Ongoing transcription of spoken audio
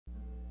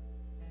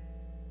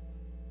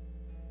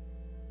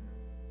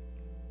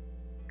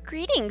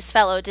Greetings,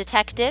 fellow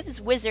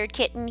detectives. Wizard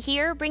Kitten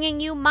here,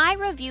 bringing you my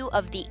review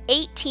of the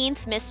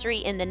 18th mystery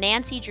in the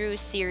Nancy Drew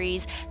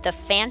series, The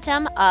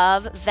Phantom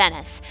of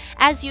Venice.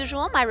 As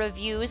usual, my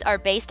reviews are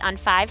based on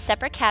 5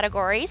 separate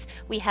categories.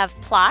 We have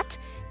plot,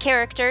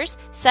 characters,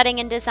 setting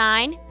and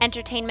design,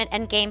 entertainment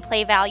and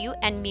gameplay value,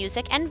 and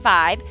music and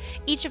vibe.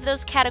 Each of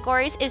those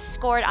categories is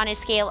scored on a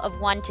scale of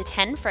 1 to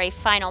 10 for a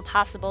final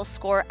possible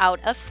score out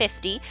of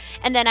 50,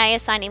 and then I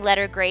assign a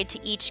letter grade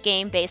to each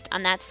game based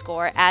on that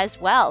score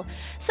as well.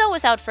 So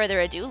without further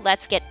ado,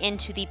 let's get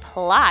into the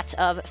plot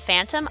of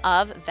Phantom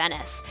of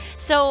Venice.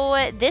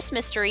 So this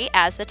mystery,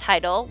 as the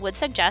title would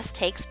suggest,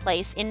 takes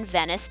place in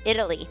Venice,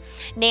 Italy.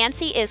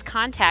 Nancy is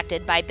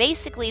contacted by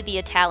basically the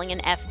Italian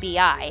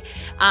FBI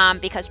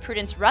because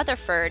Prudence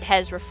Rutherford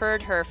has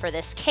referred her for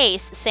this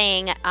case,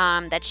 saying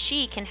that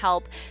she can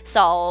help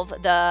solve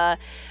the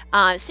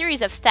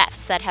series of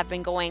thefts that have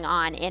been going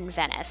on in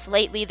Venice.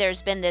 Lately,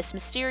 there's been this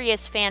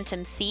mysterious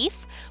phantom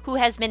thief who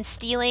has been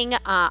stealing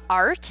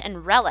art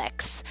and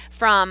relics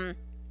from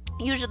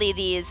usually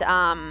these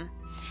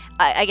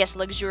I guess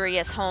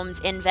luxurious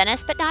homes in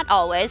Venice, but not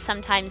always.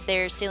 Sometimes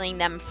they're stealing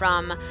them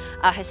from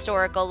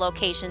historical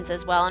locations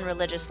as well and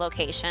religious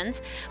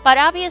locations. But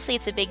obviously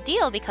it's a big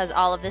deal because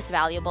all of this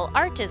valuable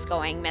art is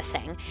going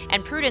missing.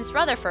 And Prudence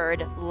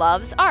Rutherford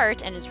loves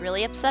art and is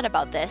really upset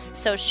about this.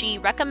 So she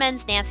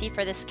recommends Nancy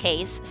for this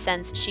case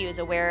since she was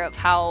aware of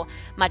how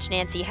much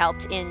Nancy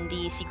helped in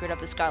the Secret of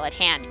the Scarlet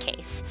Hand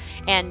case.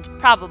 And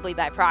probably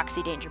by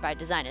proxy, Danger by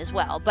Design as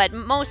well, but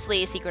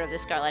mostly Secret of the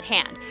Scarlet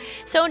Hand.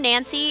 So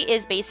Nancy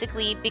is basically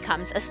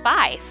becomes a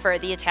spy for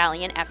the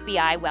Italian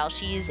FBI while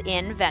she's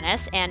in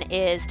Venice and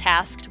is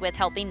tasked with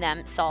helping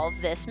them solve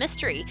this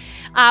mystery,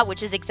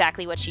 which is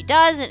exactly what she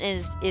does and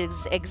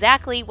is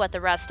exactly what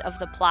the rest of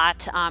the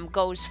plot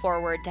goes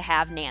forward to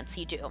have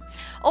Nancy do.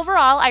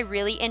 Overall, I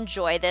really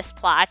enjoy this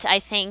plot. I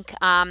think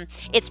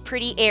it's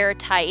pretty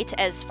airtight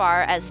as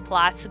far as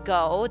plots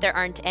go. There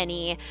aren't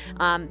any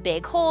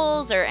big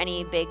holes or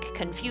any big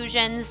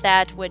confusions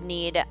that would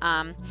need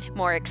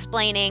more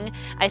explaining.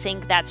 I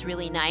think that's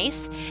really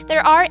nice.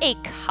 There are a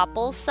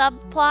couple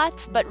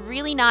subplots, but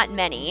really not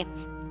many.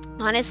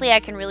 Honestly,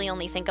 I can really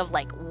only think of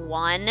like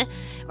 1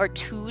 or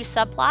 2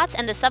 subplots,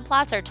 and the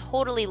subplots are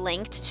totally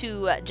linked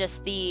to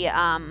just the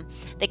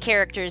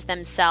characters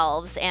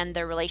themselves and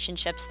their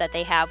relationships that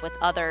they have with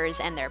others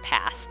and their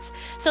pasts.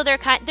 So there's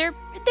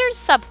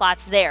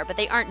subplots there, but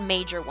they aren't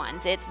major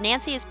ones.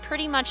 Nancy is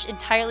pretty much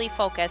entirely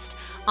focused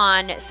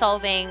on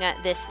solving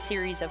this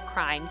series of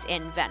crimes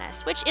in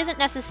Venice, which isn't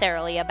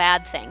necessarily a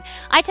bad thing.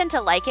 I tend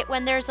to like it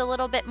when there's a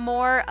little bit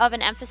more of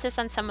an emphasis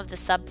on some of the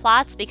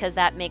subplots because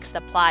that makes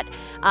the plot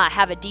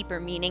have a deeper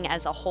meaning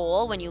as a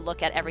whole when you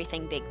look at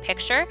everything big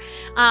picture.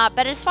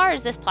 But as far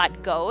as this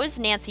plot goes,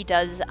 Nancy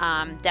does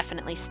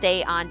definitely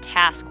stay on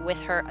task with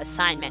her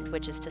assignment,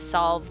 which is to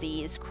solve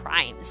these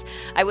crimes.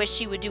 I wish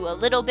she would do a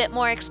little bit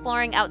more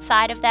exploring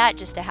outside of that,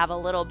 just to have a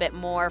little bit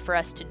more for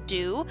us to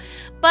do.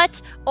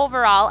 But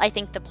overall, I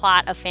think the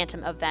plot of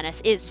Phantom of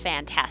Venice is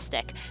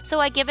fantastic. So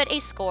I give it a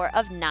score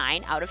of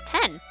 9 out of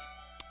 10.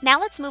 Now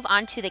let's move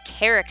on to the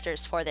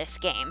characters for this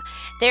game.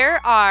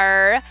 There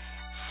are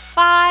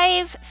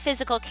 5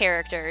 physical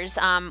characters.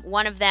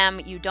 One of them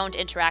you don't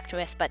interact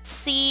with but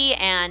see,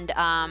 and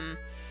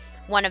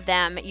one of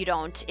them you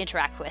don't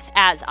interact with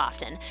as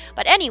often.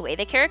 But anyway,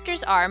 the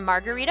characters are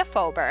Margherita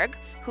Faubourg,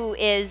 who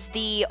is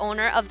the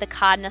owner of the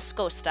Ca'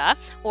 Nascosta,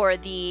 or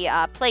the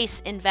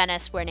place in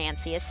Venice where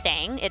Nancy is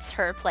staying. It's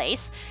her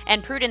place,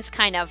 and Prudence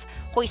kind of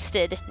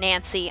hoisted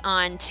Nancy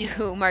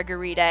onto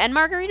Margherita, and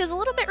Margherita's a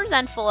little bit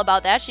resentful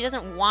about that. She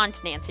doesn't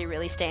want Nancy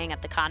really staying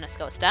at the Ca'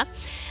 Nascosta.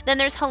 Then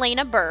there's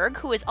Helena Berg,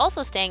 who is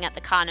also staying at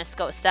the Ca'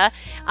 Nascosta,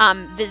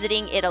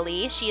 visiting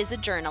Italy. She is a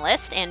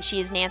journalist, and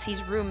she is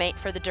Nancy's roommate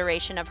for the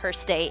duration of her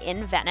stay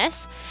in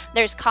Venice.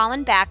 There's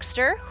Colin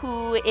Baxter,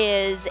 who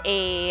is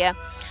a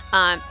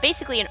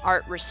basically an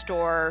art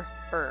restorer,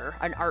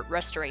 an art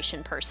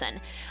restoration person.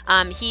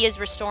 He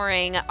is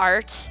restoring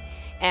art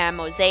and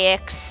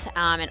mosaics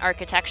and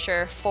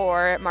architecture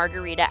for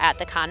Margherita at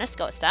the Ca'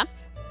 Nascosta.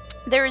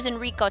 There is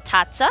Enrico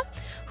Tazza,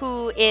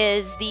 who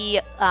is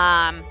the,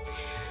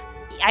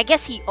 I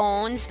guess he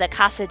owns the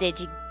Casa dei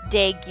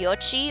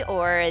Giochi,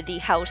 or the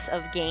House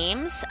of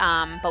Games,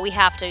 but we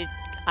have to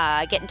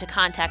get into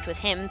contact with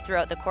him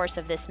throughout the course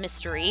of this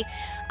mystery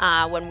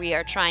when we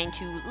are trying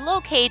to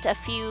locate a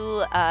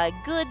few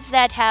goods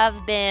that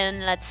have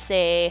been, let's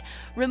say,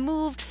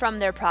 removed from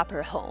their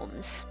proper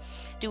homes.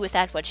 Do with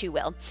that what you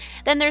will.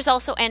 Then there's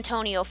also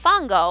Antonio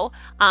Fongo,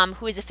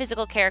 who is a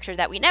physical character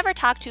that we never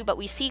talk to, but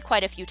we see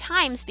quite a few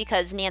times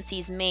because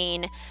Nancy's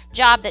main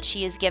job that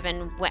she is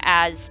given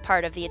as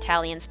part of the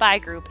Italian spy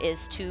group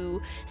is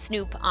to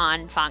snoop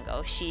on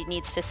Fongo. She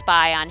needs to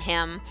spy on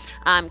him,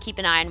 keep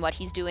an eye on what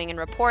he's doing, and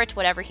report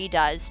whatever he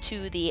does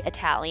to the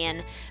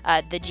Italian,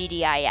 the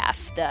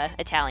GDIF, the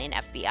Italian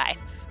FBI.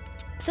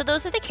 So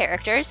those are the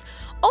characters.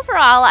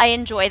 Overall, I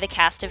enjoy the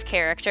cast of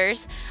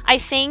characters. I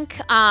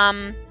think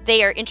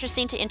they are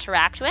interesting to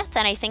interact with,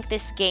 and I think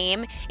this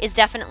game is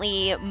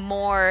definitely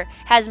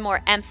has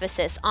more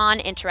emphasis on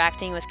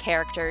interacting with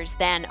characters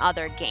than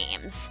other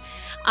games.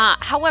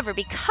 However,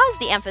 because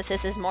the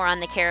emphasis is more on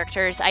the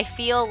characters, I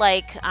feel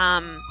like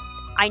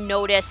I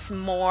notice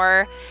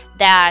more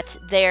that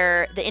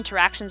the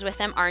interactions with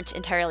them aren't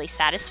entirely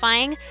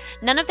satisfying.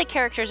 None of the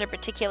characters are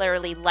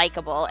particularly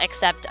likable,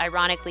 except,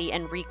 ironically,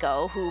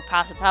 Enrico, who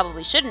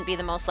probably shouldn't be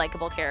the most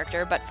likable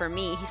character, but for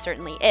me, he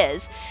certainly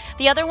is.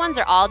 The other ones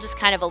are all just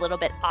kind of a little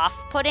bit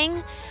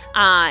off-putting.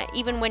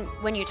 Even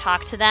when you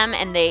talk to them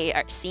and they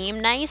seem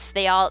nice,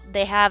 they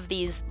have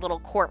these little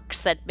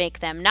quirks that make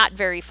them not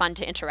very fun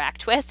to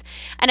interact with.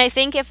 And I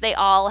think if they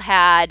all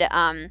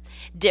had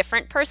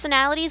different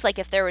personalities, like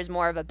if there was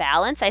more of a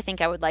balance, I think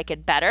I would like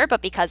it better.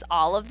 But because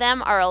all of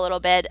them are a little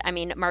bit, I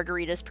mean,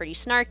 Margarita's pretty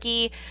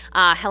snarky,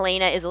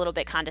 Helena is a little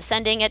bit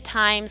condescending at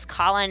times,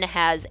 Colin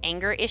has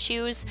anger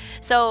issues,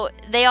 so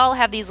they all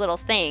have these little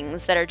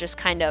things that are just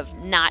kind of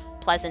not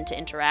pleasant to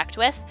interact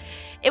with.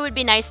 It would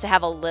be nice to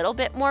have a little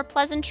bit more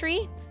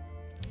pleasantry.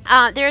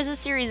 There's a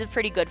series of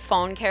pretty good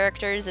phone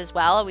characters as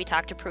well. We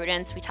talk to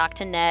Prudence, we talk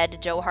to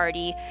Ned, Joe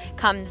Hardy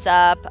comes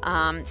up,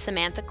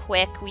 Samantha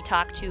Quick we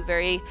talk to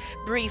very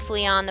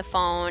briefly on the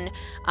phone,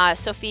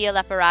 Sofia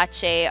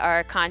Leparace,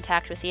 our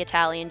contact with the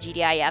Italian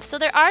GDIF. So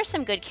there are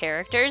some good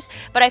characters,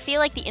 but I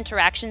feel like the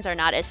interactions are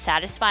not as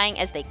satisfying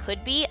as they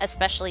could be,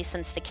 especially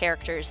since the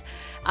characters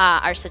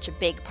are such a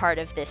big part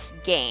of this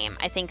game.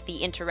 I think the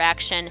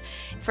interaction,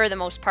 for the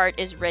most part,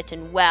 is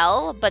written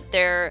well, but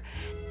there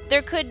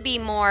could be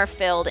more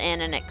filled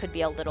in, and it could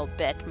be a little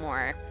bit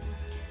more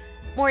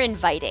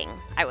inviting,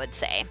 I would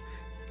say.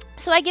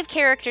 So I give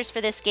characters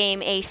for this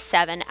game a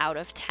 7 out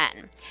of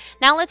 10.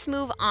 Now let's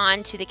move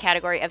on to the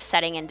category of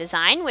setting and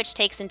design, which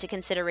takes into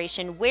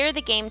consideration where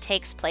the game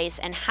takes place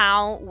and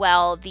how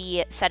well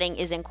the setting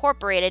is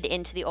incorporated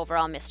into the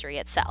overall mystery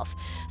itself.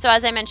 So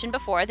as I mentioned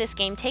before, this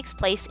game takes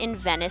place in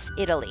Venice,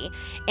 Italy,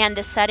 and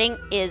the setting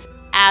is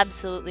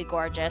absolutely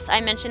gorgeous.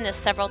 I mentioned this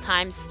several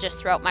times just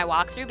throughout my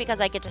walkthrough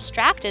because I get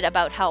distracted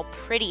about how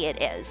pretty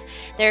it is.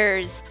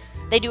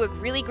 They do a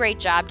really great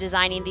job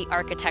designing the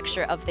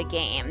architecture of the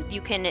game. You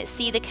can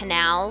see the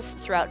canals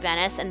throughout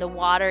Venice and the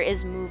water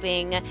is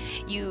moving.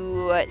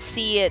 You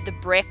see the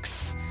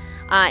bricks,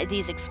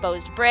 these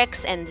exposed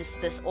bricks, and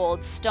just this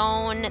old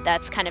stone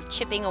that's kind of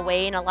chipping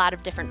away in a lot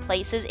of different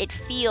places. It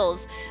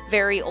feels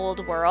very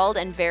old world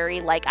and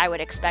very like I would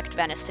expect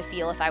Venice to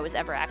feel if I was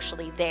ever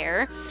actually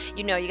there.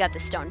 You know, you got the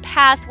stone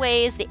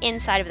pathways, the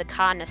inside of the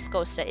Ca'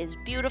 Nascosta is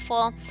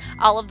beautiful.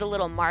 All of the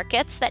little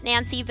markets that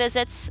Nancy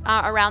visits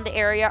around the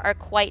area are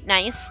quite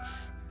nice.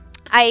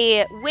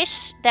 I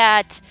wish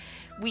that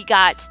we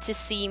got to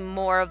see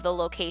more of the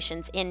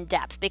locations in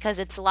depth because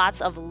it's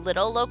lots of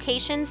little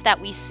locations that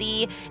we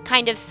see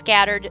kind of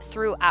scattered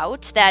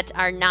throughout that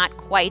are not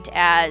quite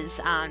as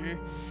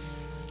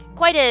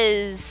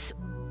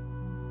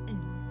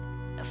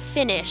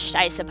finished,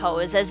 I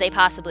suppose, as they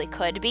possibly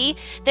could be.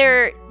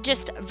 They're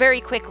just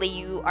very quickly,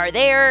 you are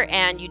there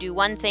and you do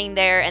one thing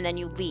there and then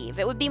you leave.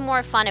 It would be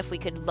more fun if we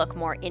could look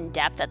more in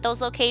depth at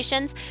those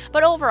locations,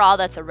 but overall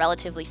that's a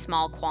relatively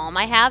small qualm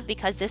I have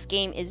because this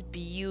game is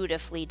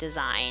beautifully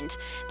designed.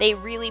 They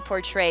really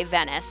portray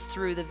Venice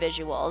through the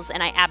visuals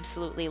and I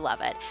absolutely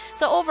love it.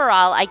 So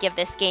overall I give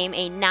this game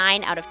a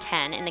 9 out of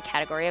 10 in the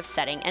category of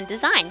setting and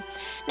design.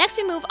 Next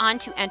we move on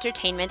to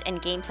entertainment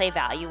and gameplay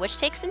value, which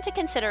takes into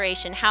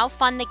consideration how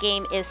fun the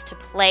game is to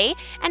play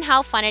and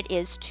how fun it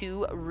is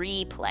to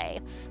replay.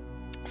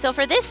 So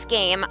for this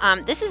game,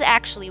 this is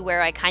actually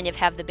where I kind of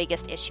have the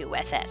biggest issue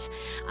with it.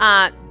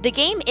 The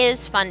game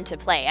is fun to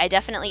play. I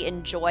definitely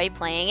enjoy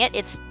playing it.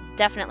 It's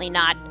definitely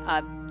not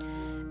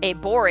a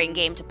boring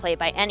game to play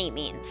by any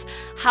means.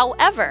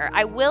 However,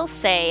 I will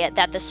say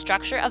that the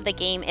structure of the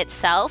game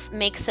itself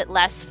makes it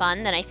less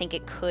fun than I think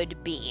it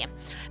could be.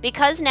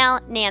 Because now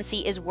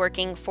Nancy is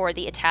working for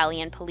the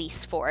Italian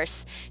police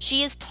force,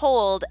 she is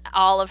told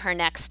all of her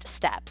next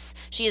steps.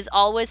 She is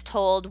always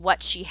told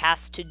what she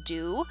has to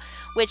do,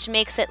 which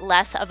makes it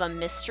less of a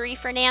mystery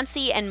for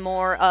Nancy and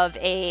more of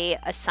a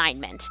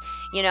assignment.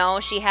 You know,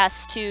 she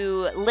has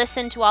to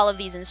listen to all of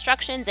these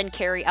instructions and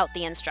carry out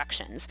the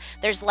instructions.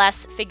 There's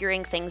less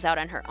figuring things out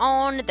on her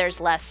own, there's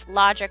less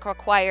logic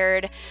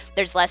required,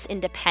 there's less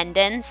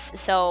independence,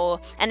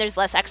 and there's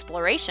less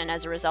exploration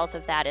as a result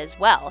of that as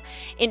well.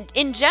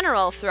 In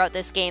general, throughout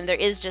this game, there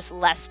is just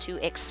less to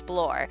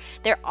explore.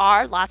 There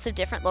are lots of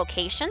different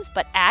locations,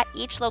 but at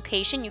each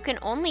location, you can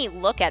only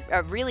look at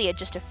really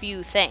just a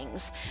few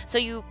things. So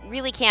you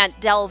really can't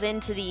delve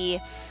into the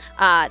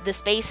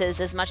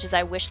spaces as much as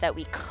I wish that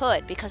we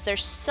could because they're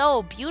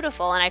so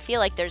beautiful and I feel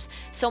like there's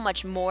so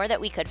much more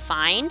that we could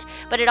find,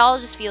 but it all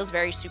just feels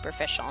very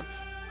superficial.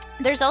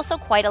 There's also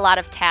quite a lot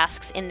of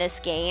tasks in this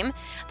game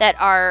that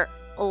are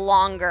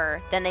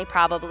longer than they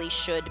probably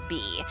should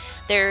be.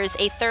 There's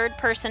a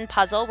third-person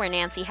puzzle where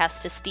Nancy has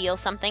to steal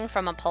something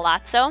from a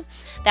palazzo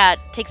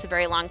that takes a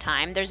very long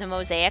time. There's a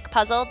mosaic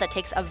puzzle that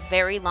takes a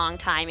very long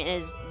time and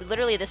is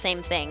literally the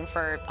same thing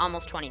for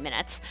almost 20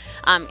 minutes.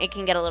 It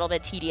can get a little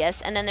bit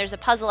tedious. And then there's a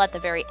puzzle at the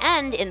very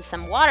end in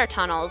some water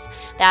tunnels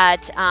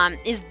that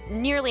is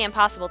nearly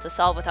impossible to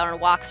solve without a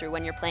walkthrough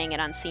when you're playing it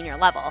on senior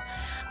level.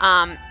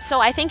 So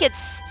I think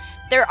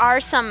there are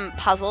some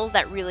puzzles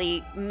that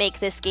really make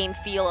this game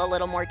feel a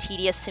little more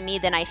tedious to me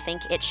than I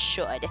think it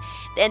should.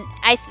 And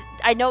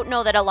I don't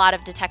know that a lot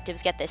of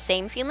detectives get the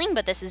same feeling,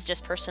 but this is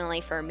just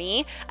personally for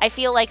me. I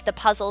feel like the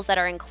puzzles that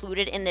are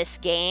included in this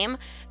game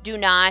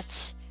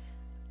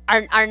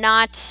are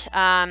not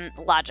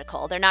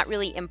logical. They're not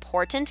really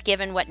important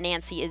given what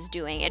Nancy is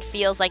doing. It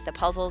feels like the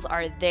puzzles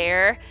are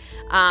there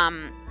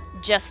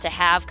just to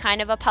have kind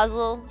of a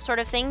puzzle sort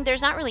of thing.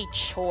 There's not really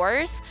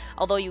chores,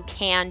 although you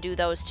can do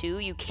those too.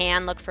 You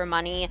can look for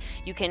money,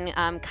 you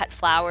can cut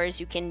flowers,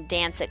 you can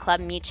dance at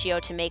Club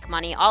Michio to make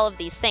money, all of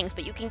these things,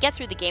 but you can get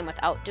through the game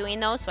without doing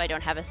those, so I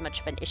don't have as much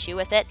of an issue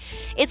with it.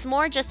 It's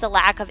more just the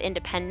lack of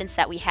independence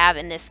that we have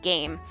in this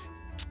game.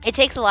 It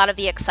takes a lot of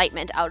the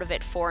excitement out of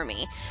it for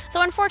me.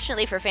 So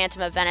unfortunately for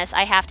Phantom of Venice,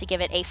 I have to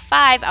give it a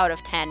 5 out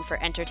of 10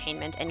 for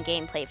entertainment and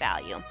gameplay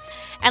value.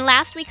 And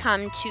last we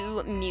come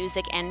to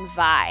music and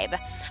vibe.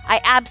 I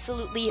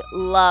absolutely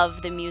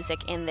love the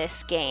music in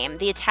this game.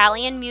 The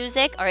Italian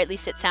music, or at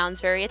least it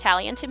sounds very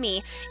Italian to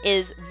me,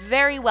 is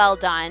very well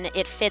done.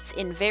 It fits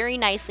in very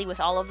nicely with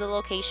all of the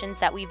locations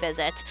that we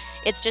visit.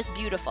 It's just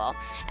beautiful.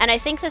 And I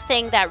think the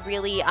thing that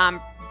really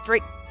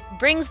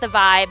brings the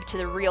vibe to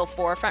the real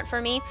forefront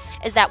for me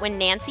is that when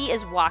Nancy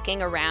is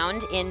walking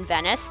around in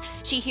Venice,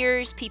 she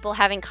hears people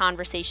having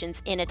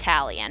conversations in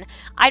Italian.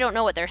 I don't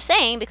know what they're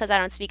saying because I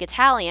don't speak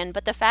Italian,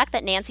 but the fact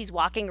that Nancy's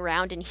walking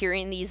around and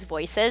hearing these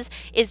voices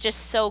is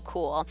just so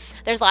cool.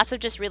 There's lots of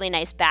just really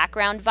nice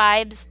background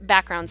vibes,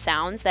 background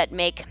sounds that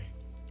make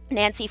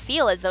Nancy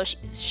feel as though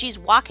she's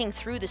walking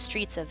through the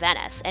streets of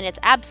Venice, and it's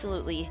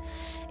absolutely...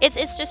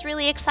 It's just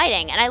really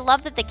exciting, and I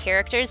love that the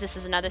characters, this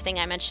is another thing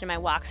I mentioned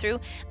in my walkthrough,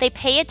 they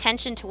pay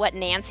attention to what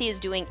Nancy is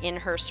doing in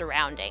her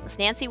surroundings.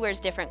 Nancy wears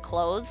different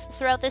clothes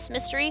throughout this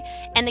mystery,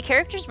 and the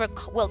characters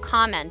will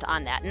comment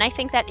on that, and I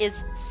think that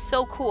is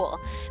so cool,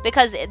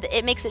 because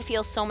it makes it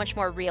feel so much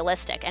more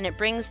realistic, and it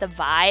brings the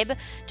vibe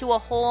to a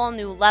whole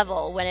new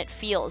level when it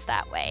feels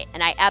that way,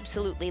 and I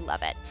absolutely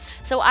love it.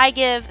 So I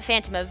give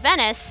Phantom of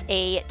Venice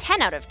a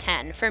 10 out of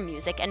 10 for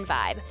music and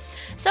vibe.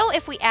 So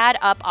if we add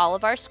up all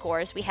of our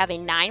scores, we have a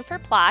 9 for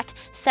plot,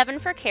 7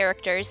 for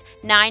characters,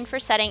 9 for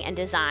setting and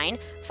design,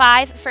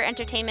 5 for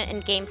entertainment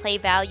and gameplay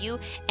value,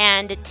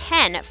 and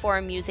 10 for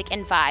music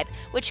and vibe,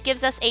 which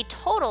gives us a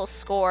total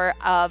score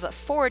of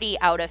 40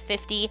 out of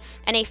 50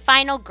 and a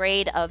final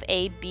grade of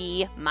a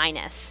B-.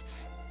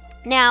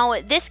 Now,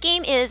 this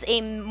game is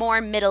a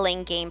more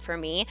middling game for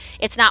me.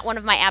 It's not one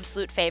of my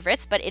absolute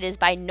favorites, but it is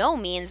by no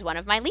means one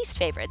of my least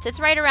favorites.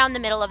 It's right around the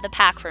middle of the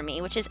pack for me,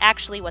 which is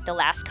actually what the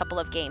last couple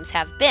of games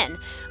have been.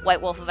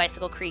 White Wolf of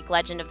Icicle Creek,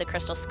 Legend of the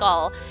Crystal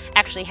Skull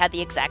actually had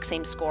the exact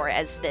same score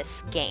as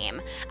this game.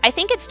 I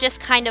think it's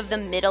just kind of the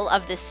middle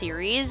of the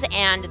series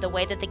and the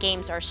way that the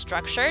games are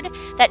structured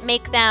that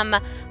make them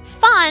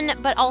fun,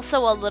 but also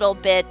a little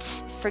bit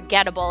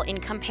forgettable in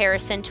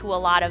comparison to a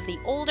lot of the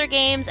older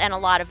games and a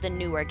lot of the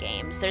newer games.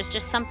 There's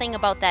just something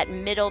about that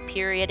middle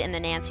period in the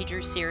Nancy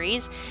Drew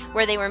series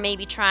where they were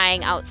maybe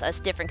trying out a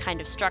different kind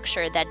of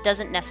structure that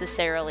doesn't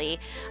necessarily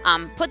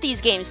put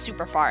these games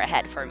super far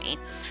ahead for me.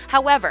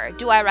 However,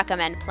 do I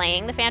recommend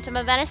playing the Phantom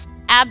of Venice?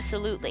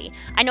 Absolutely.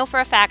 I know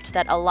for a fact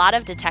that a lot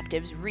of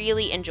detectives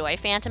really enjoy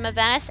Phantom of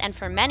Venice, and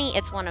for many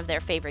it's one of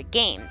their favorite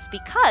games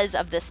because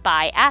of the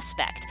spy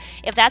aspect.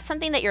 If that's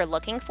something that you're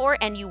looking for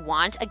and you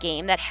want a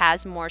game that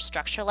has more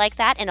structure like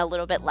that and a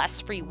little bit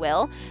less free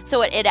will,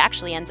 so it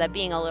actually ends up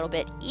being a little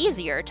bit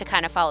easier to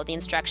kind of follow the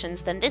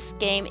instructions, then this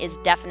game is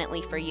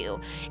definitely for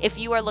you. If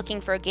you are looking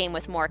for a game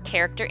with more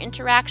character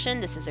interaction,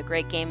 this is a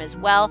great game as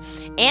well.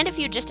 And if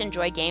you just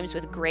enjoy games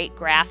with great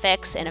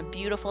graphics and a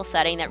beautiful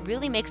setting that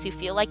really makes you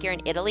feel like you're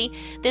in Italy,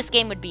 this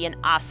game would be an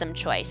awesome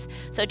choice.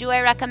 So do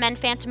I recommend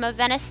Phantom of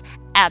Venice?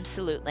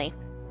 Absolutely.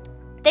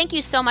 Thank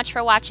you so much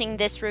for watching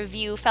this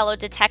review, fellow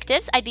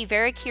detectives. I'd be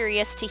very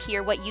curious to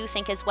hear what you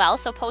think as well,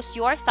 so post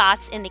your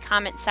thoughts in the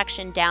comment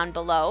section down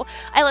below.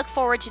 I look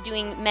forward to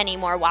doing many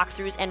more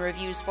walkthroughs and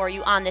reviews for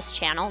you on this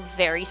channel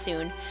very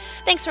soon.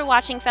 Thanks for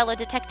watching, fellow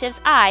detectives.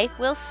 I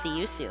will see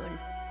you soon.